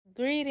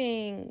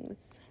Greetings.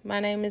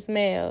 My name is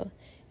Mel,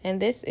 and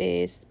this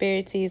is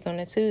Spirit Teas on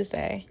a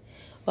Tuesday,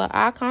 where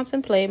I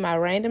contemplate my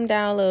random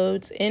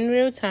downloads in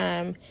real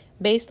time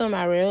based on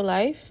my real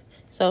life,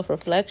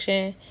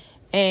 self-reflection,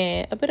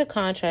 and a bit of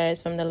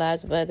contrast from the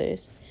lives of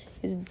others.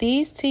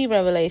 These tea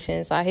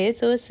revelations are here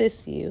to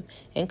assist you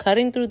in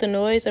cutting through the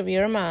noise of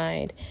your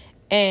mind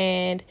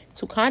and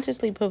to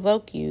consciously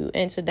provoke you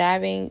into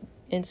diving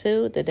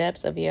into the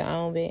depths of your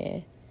own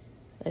being.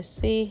 Let's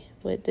see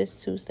what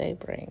this Tuesday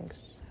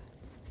brings.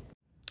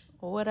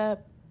 What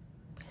up?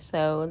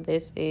 So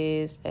this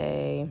is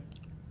a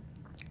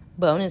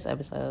bonus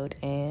episode,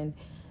 and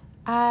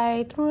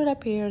I threw it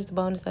up here as a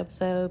bonus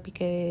episode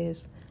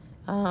because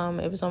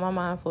it was on my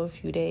mind for a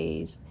few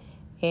days,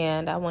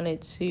 and I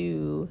wanted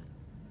to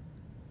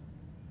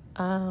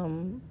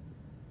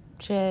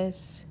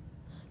just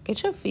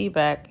get your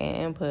feedback and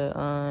input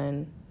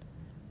on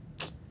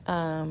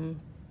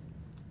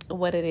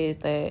what it is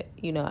that,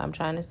 I'm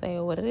trying to say,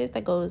 or what it is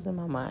that goes in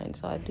my mind.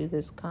 So I do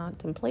this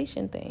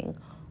contemplation thing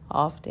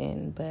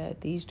often,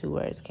 but these two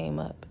words came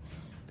up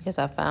because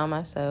I found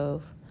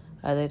myself,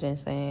 other than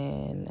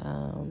saying,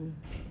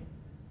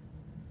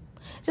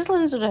 just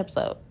listen to the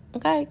episode,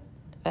 okay?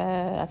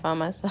 I found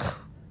myself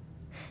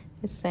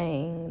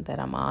saying that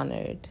I'm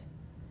honored,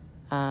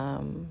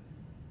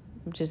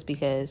 just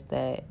because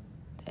that,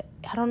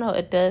 I don't know,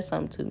 it does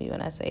something to me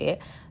when I say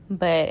it,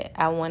 but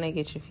I want to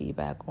get your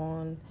feedback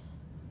on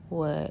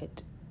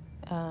what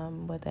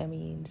that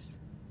means,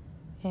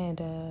 and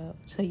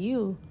to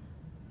you,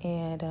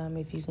 and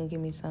if you can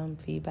give me some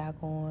feedback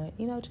on,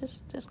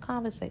 just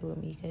conversate with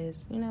me,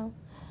 because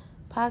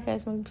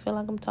podcasts make me feel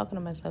like I'm talking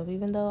to myself,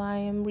 even though I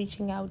am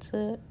reaching out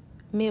to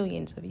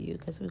millions of you,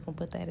 because we're gonna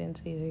put that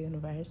into the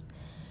universe.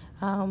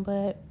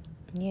 But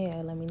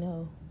yeah, let me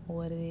know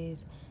what it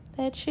is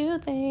that you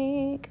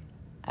think.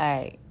 All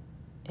right,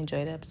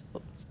 enjoy the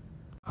episode.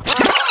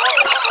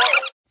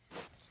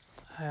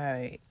 All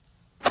right.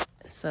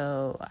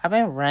 So I've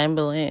been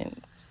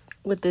rambling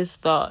with this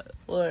thought,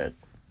 or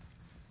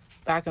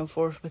back and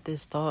forth with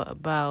this thought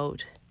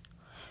about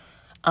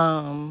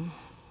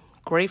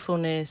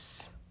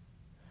gratefulness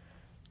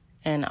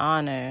and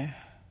honor.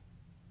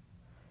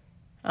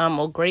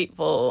 I'm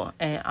grateful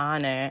and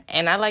honor,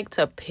 and I like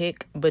to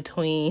pick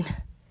between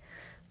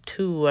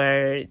two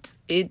words.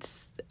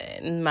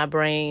 My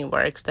brain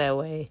works that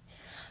way,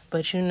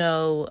 but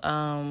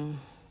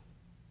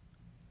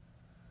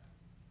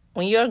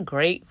when you're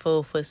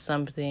grateful for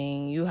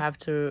something, you have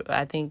to,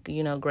 I think,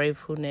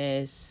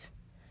 gratefulness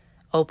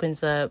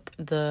opens up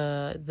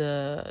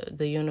the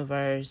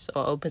universe,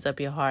 or opens up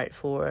your heart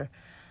for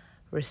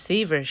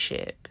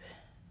receivership,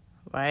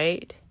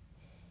 right?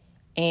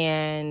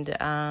 And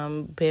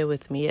bear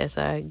with me as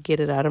I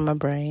get it out of my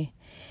brain.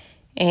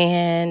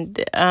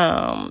 And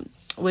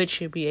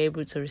which you'll be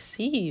able to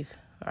receive,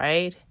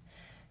 right?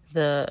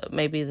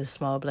 Maybe the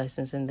small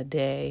blessings in the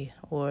day,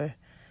 or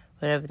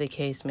whatever the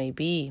case may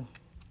be.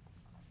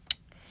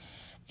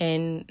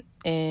 And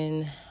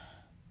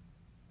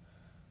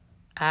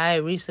I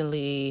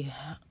recently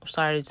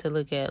started to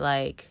look at,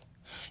 like,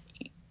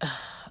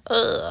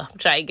 I'm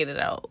trying to get it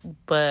out,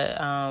 but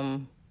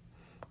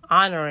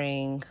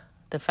honoring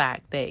the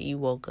fact that you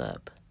woke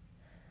up.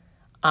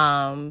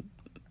 I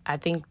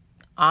think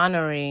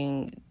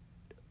honoring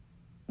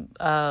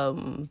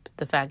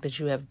the fact that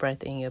you have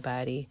breath in your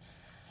body,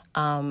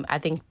 I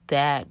think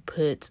that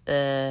puts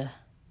a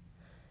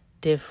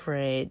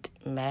different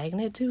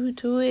magnitude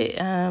to it,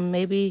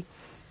 maybe,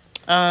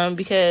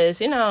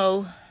 because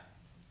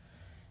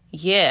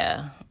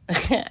yeah,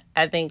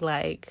 I think,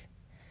 like,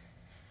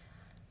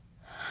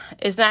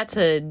 it's not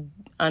to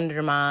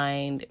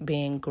undermine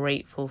being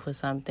grateful for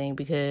something,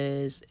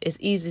 because it's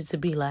easy to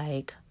be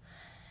like,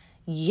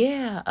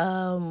 yeah,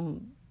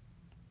 I'm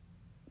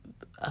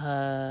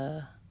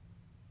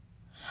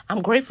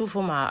grateful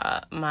for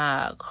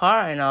my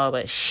car and all,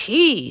 but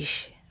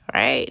sheesh,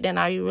 right? Then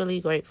are you really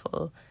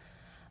grateful?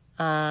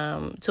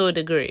 To a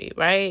degree,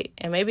 right?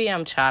 And maybe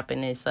I'm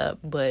chopping this up,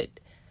 but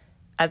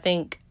I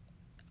think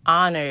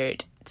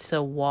honored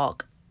to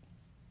walk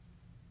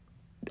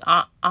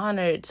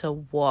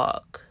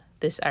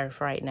this earth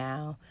right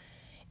now,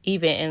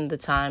 even in the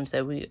times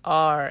that we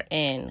are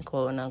in,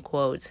 quote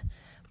unquote,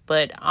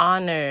 but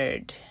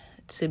honored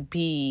to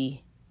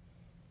be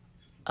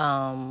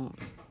of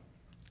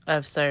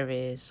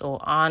service, or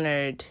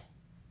honored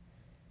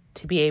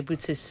to be able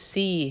to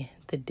see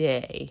the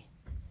day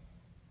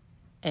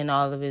in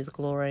all of its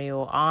glory,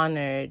 or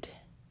honored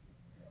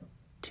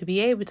to be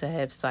able to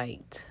have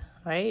sight,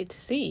 right? To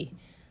see,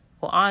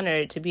 or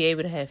honored to be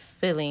able to have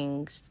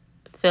feeling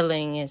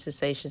and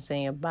sensations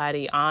in your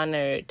body,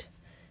 honored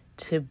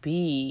to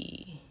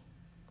be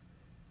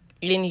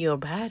in your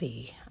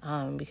body,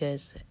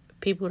 because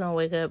people don't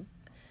wake up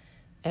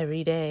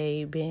every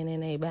day being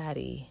in a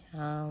body,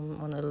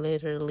 on a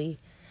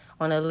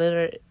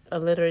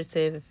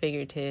alliterative and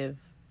figurative.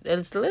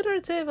 Is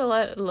alliterative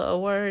a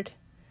word?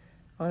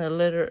 On a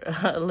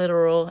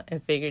literal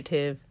and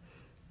figurative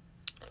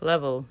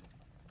level.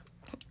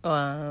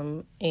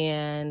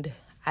 And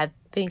I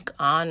think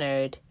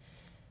honored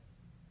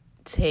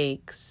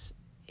makes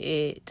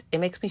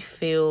me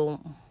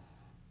feel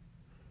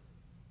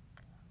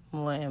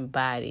more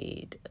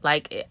embodied.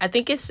 Like, I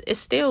think it's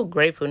still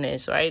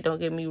gratefulness, right? Don't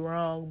get me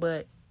wrong,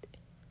 but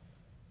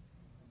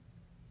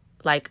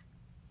like,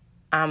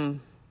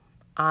 I'm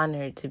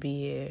honored to be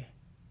here.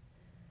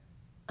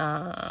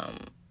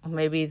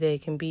 Maybe they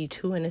can be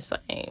two in the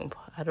same.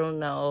 I don't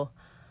know.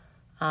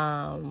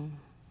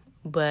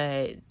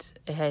 But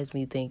it has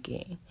me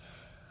thinking,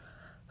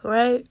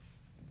 right?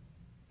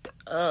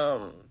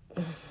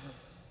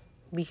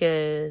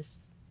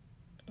 Because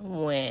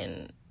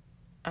when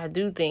I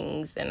do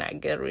things and I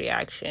get a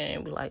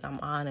reaction, be like, I'm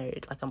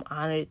honored. Like, I'm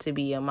honored to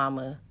be a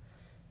mama,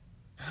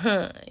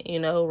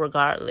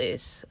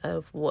 regardless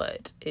of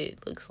what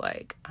it looks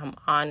like. I'm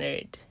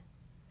honored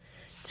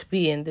to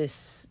be in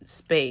this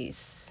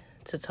space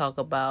to talk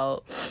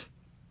about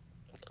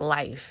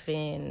life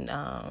and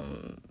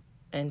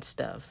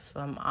stuff.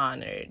 I'm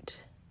honored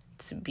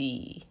to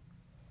be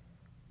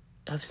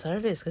of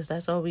service, because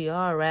that's all we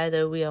are.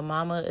 Rather we a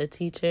mama, a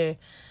teacher,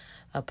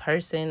 a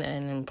person,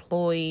 an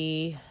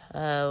employee. We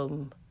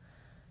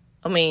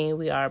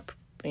are,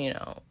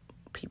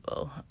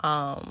 people.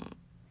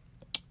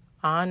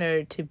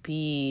 Honored to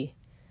be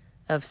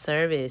of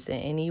service in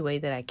any way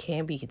that I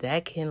can be.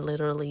 That can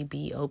literally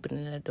be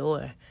opening a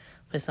door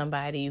for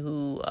somebody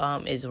who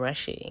is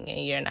rushing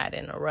and you're not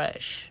in a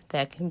rush.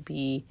 That can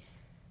be,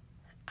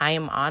 I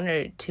am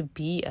honored to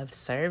be of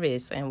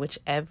service in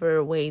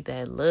whichever way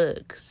that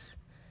looks,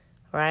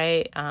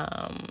 right?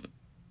 And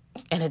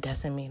it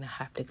doesn't mean I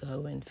have to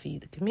go and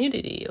feed the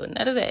community or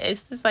none of that.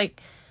 It's just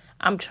like,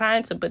 I'm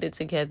trying to put it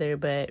together,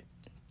 but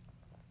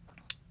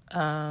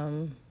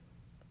it's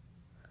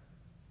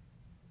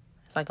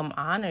like, I'm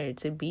honored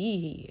to be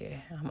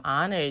here. I'm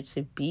honored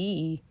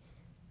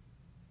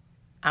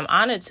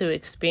to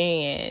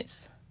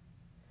experience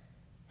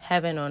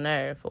heaven on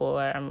earth,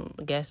 or I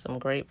guess I'm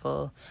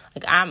grateful.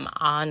 Like, I'm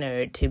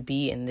honored to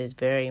be in this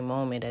very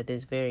moment at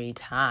this very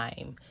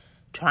time,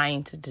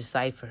 trying to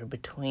decipher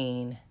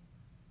between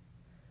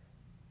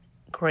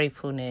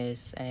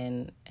gratefulness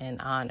and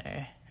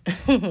honor.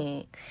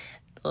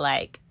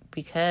 Like,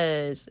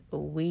 because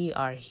we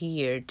are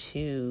here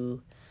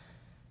to,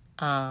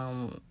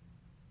 I'm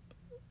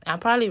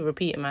probably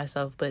repeating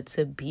myself, but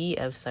to be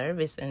of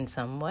service in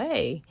some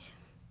way.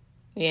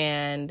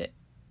 And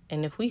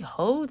if we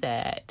hold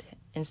that,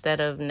 instead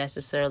of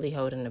necessarily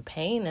holding the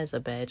pain as a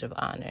badge of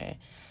honor,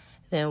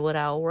 then would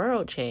our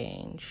world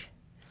change?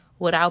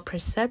 Would our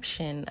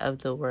perception of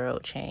the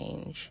world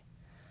change?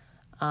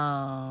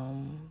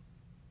 Will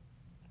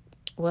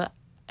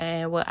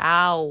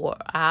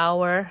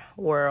our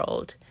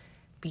world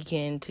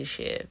begin to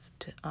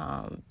shift?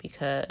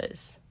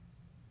 Because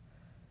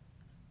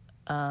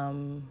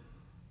of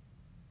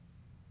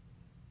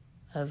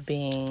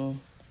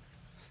being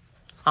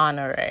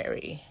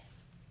honorary.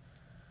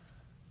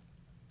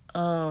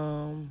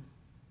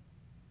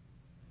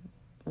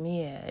 Yeah,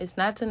 it's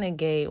not to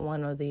negate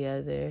one or the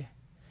other.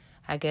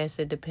 I guess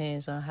it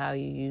depends on how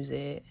you use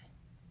it.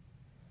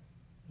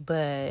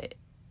 But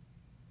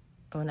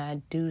when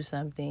I do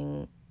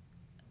something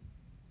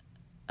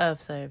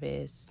of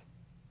service,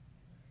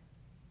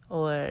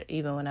 or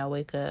even when I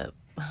wake up,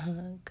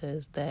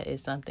 because that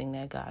is something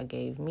that God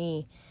gave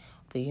me,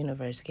 the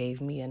universe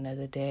gave me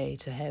another day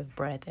to have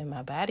breath in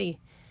my body,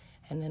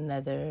 and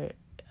another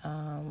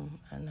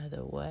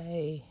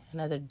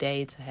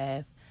day to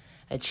have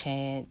a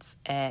chance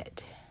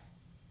at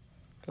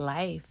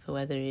life,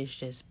 whether it's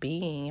just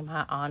being. Am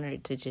I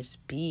honored to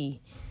just be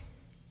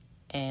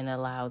and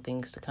allow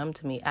things to come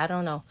to me? I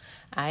don't know.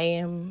 I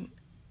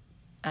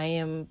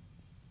am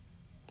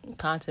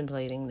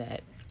contemplating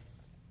that.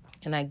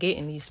 And I get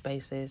in these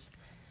spaces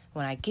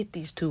when I get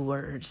these two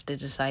words to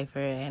decipher,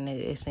 and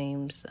it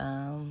seems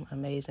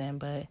amazing.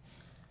 But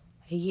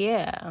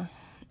yeah,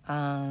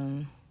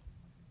 I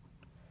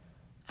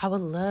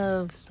would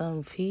love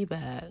some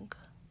feedback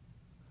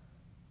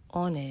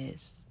on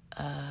this.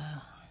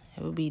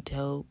 It would be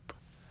dope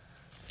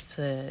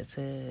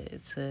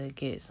to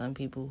get some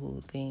people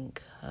who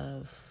think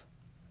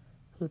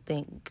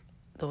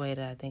the way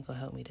that I think will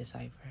help me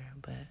decipher.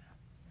 But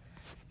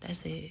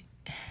that's it.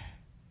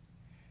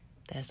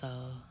 That's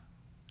all.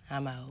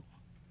 I'm out.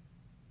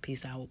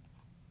 Peace out.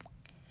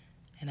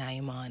 And I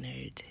am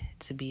honored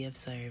to be of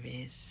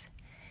service,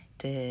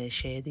 to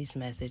share these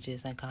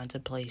messages and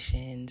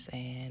contemplations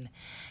and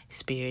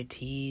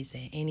spirities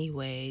in any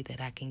way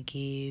that I can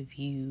give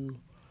you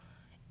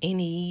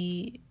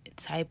any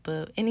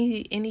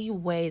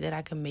way that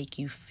I can make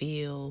you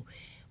feel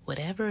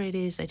whatever it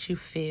is that you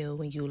feel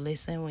when you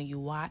listen, when you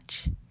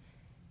watch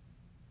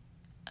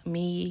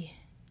me,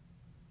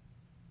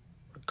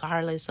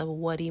 regardless of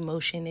what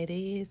emotion it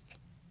is.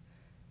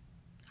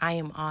 I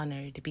am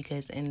honored,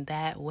 because in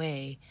that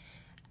way,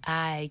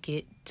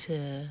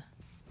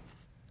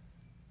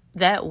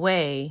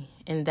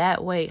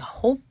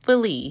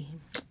 hopefully,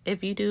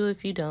 if you do,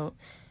 if you don't,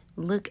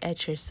 look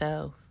at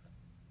yourself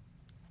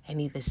and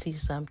either see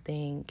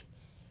something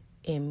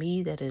in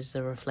me that is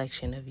a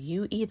reflection of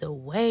you. Either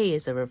way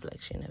is a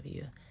reflection of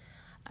you.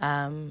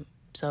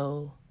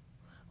 So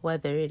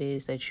whether it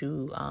is that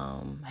you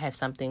have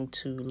something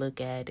to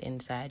look at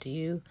inside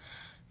you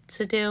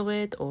to deal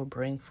with or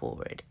bring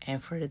forward.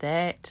 And for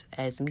that,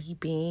 as me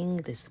being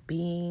this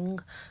being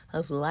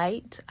of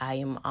light, I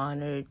am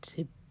honored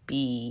to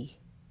be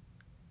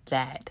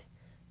that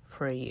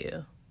for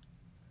you.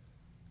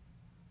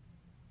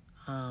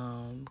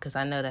 Because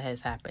I know that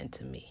has happened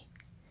to me.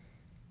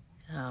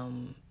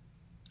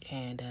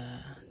 And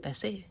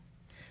that's it.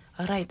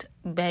 All right,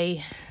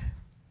 bae.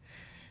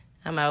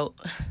 I'm out.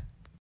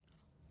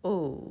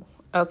 Ooh,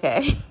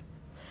 okay.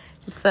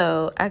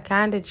 So I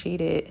kind of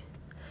cheated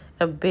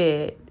a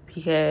bit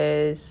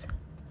because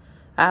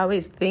I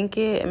always think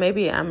it.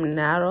 Maybe I'm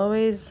not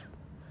always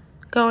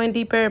going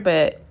deeper,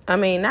 but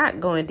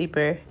not going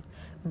deeper,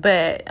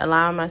 but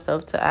allowing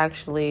myself to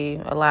actually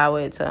allow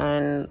it to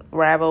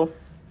unravel.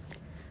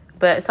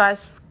 But so I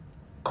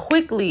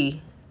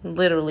quickly,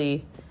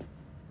 literally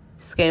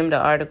skimmed the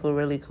article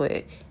really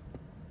quick.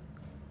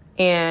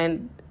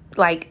 And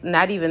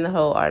not even the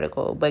whole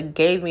article, but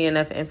gave me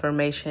enough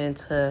information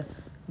to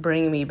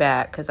bring me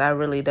back, because I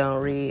really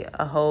don't read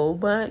a whole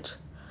bunch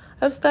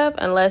of stuff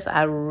unless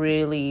I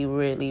really,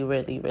 really,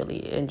 really,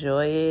 really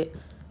enjoy it.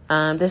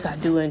 This I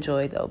do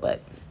enjoy though, but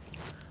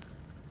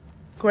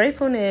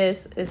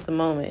gratefulness is the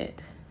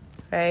moment,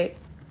 right?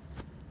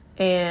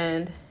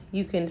 And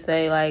you can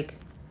say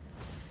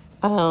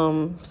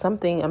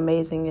something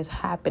amazing is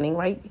happening,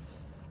 right?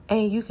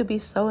 And you could be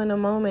so in the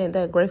moment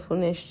that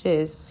gratefulness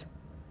just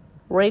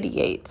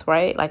radiates,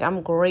 right? Like,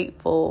 I'm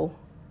grateful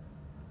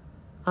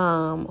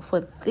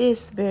for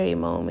this very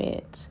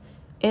moment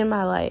in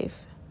my life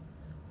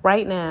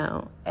right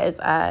now, as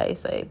I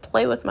say,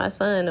 play with my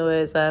son, or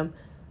as I'm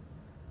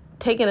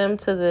taking him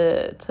to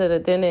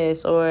the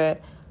dentist, or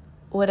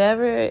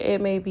whatever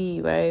it may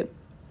be, right?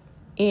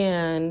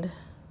 And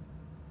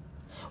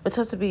we're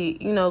supposed to be,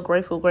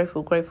 grateful,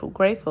 grateful, grateful,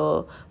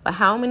 grateful. But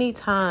how many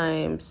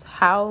times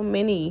are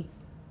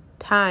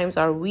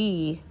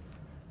we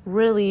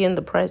really in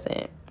the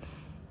present?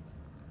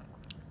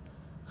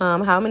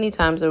 How many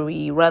times are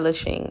we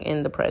relishing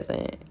in the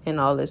present in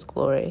all its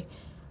glory?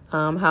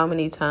 How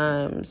many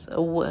times,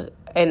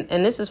 and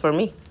this is for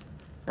me,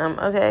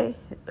 okay,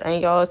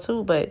 and y'all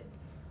too, but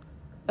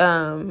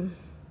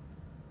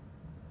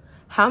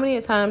how many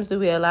times do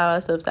we allow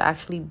ourselves to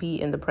actually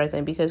be in the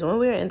present? Because when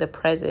we're in the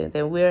present,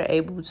 then we're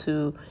able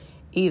to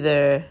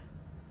either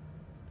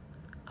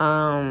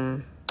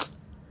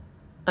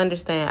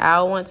understand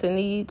our wants and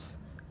needs,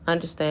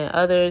 understand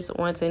others'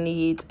 wants and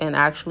needs, and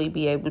actually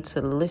be able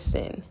to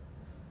listen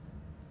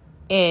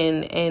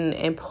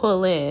and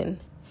pull in.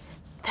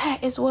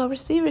 That is what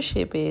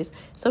receivership is.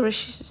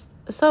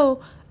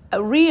 So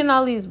reading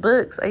all these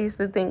books, I used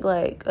to think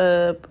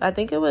I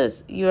think it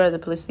was You Are the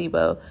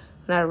Placebo.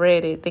 When I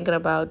read it, thinking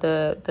about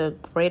the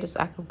greatest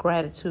act of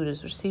gratitude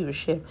is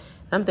receivership.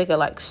 And I'm thinking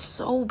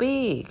so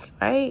big,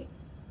 right?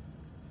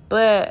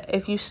 But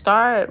if you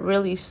start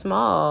really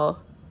small,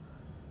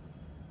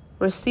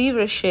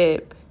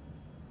 receivership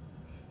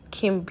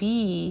can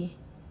be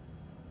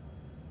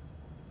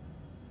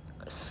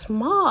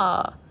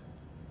small.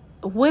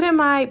 What am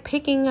I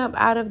picking up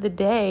out of the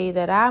day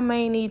that I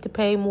may need to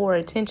pay more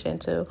attention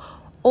to,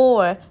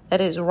 or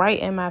that is right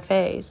in my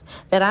face,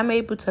 that I'm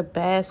able to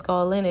bask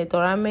all in it,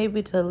 or I'm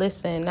able to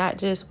listen, not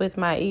just with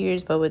my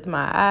ears, but with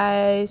my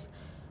eyes,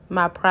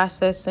 my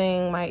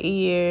processing, my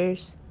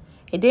ears,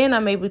 and then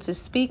I'm able to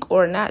speak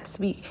or not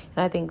speak.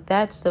 And I think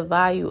that's the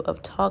value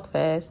of Talk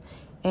Fast,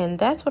 and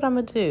that's what I'm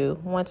going to do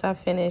once I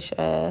finish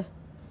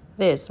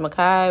this.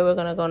 Makai, we're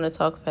going to go on to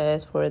Talk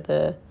Fast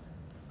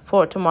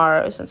for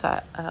tomorrow, since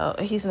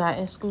he's not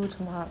in school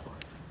tomorrow.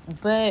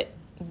 But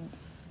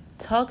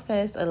Talk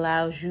Fast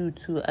allows you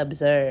to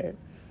observe,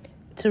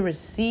 to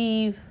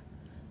receive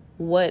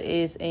what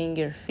is in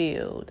your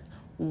field.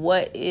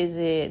 What is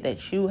it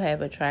that you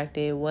have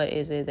attracted? What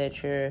is it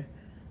that you're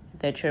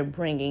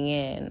bringing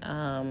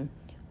in?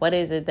 What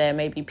is it that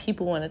maybe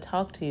people want to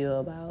talk to you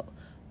about?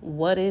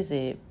 What is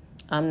it?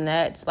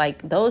 That's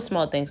those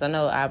small things. I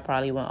know I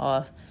probably went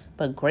off.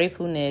 But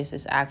gratefulness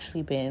is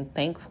actually being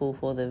thankful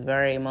for the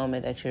very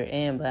moment that you're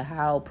in. But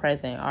how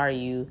present are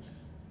you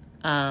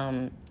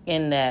in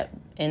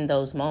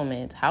those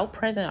moments? How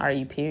present are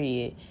you,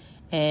 period?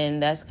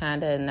 And that's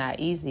kind of not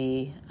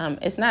easy.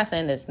 It's not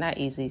saying that it's not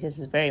easy, because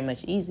it's very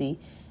much easy.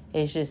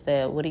 It's just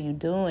that, what are you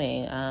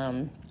doing?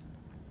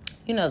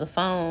 The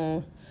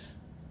phone.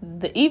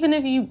 Even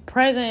if you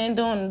present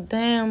and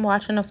doing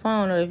watching the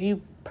phone, or if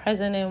you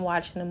present and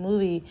watching a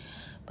movie,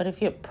 but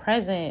if you're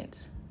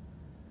present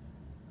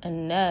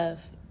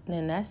enough,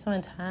 then that's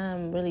when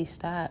time really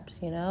stops,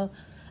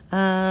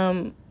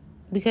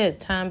 because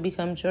time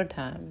becomes your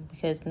time,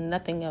 because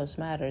nothing else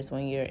matters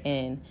when you're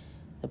in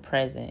the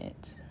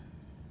present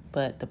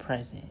but the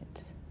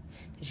present,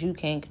 because you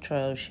can't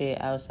control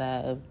shit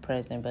outside of the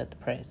present but the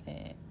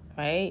present,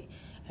 right?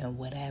 And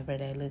whatever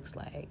that looks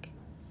like.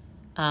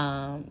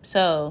 And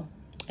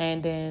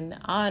then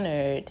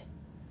honored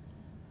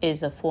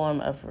is a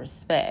form of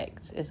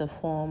respect. It's a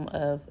form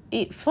of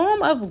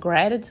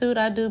gratitude,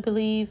 I do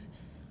believe.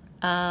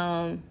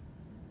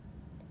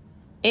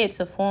 It's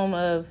a form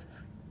of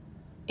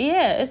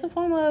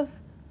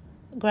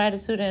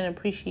gratitude and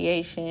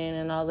appreciation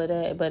and all of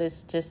that, but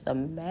it's just a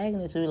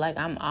magnitude. Like,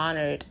 I'm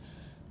honored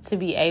to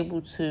be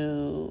able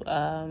to,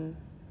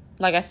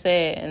 like I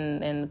said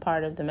in the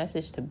part of the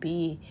message, to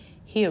be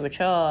here with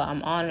y'all.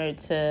 I'm honored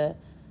to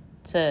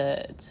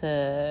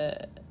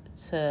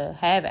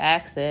have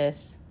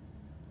access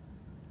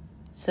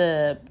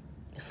to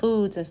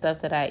foods and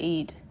stuff that I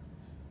eat,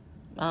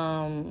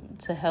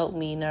 to help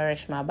me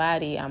nourish my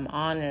body. I'm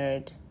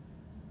honored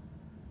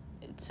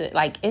to,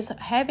 like, it's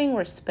having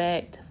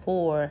respect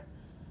for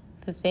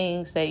the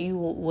things that you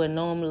would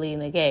normally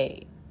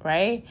negate,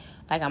 right?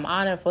 Like, I'm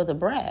honored for the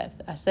breath.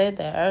 I said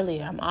that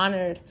earlier. I'm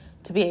honored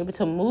to be able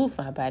to move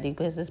my body,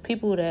 because there's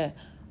people that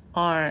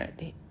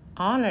aren't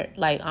honored,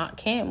 like,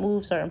 can't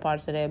move certain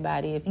parts of their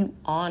body. If you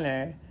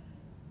honor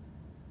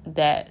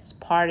that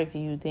part of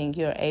you, then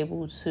you're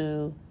able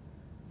to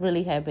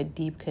really have a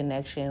deep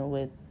connection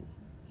with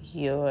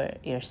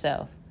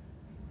yourself,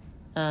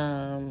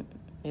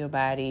 your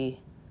body,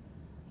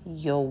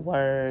 your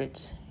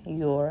words,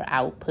 your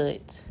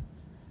output,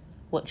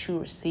 what you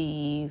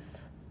receive,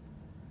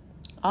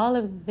 all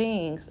of the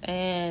things.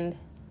 And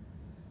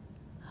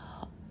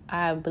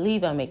I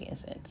believe I'm making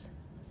sense.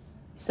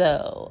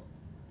 So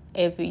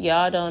if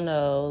y'all don't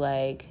know,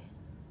 like,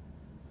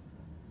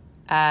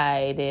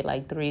 I did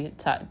like three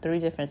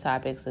different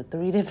topics of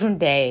 3 different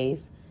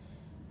days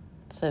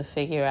to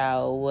figure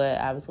out what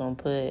I was going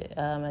to put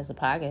as a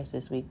podcast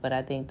this week. But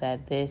I think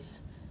that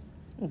this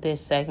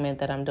segment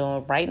that I'm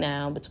doing right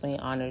now, between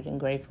honored and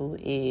grateful,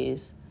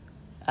 is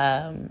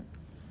a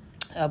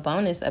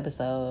bonus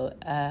episode,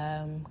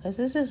 because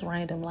it's just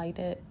random like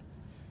that.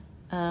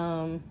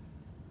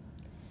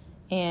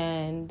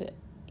 And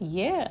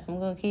yeah, I'm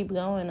gonna keep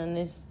going on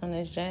this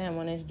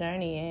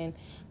journey, and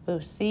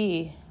we'll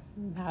see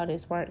how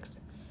this works.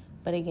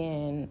 But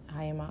again,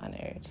 I am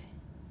honored,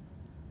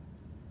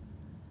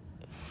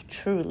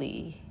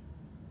 truly,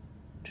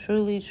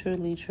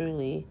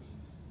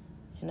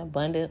 and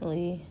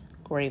abundantly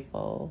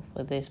grateful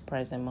for this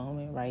present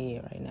moment right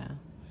here, right now,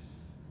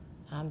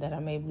 that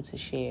I'm able to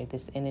share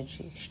this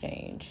energy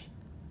exchange.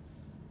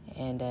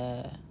 And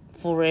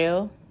for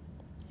real,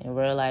 in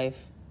real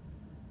life,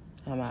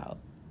 I'm out.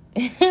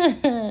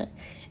 In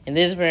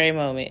this very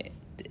moment.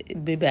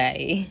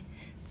 Bye-bye.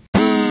 I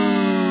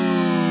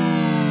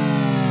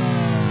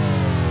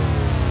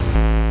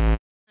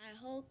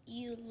hope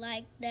you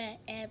liked that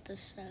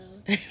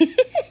episode.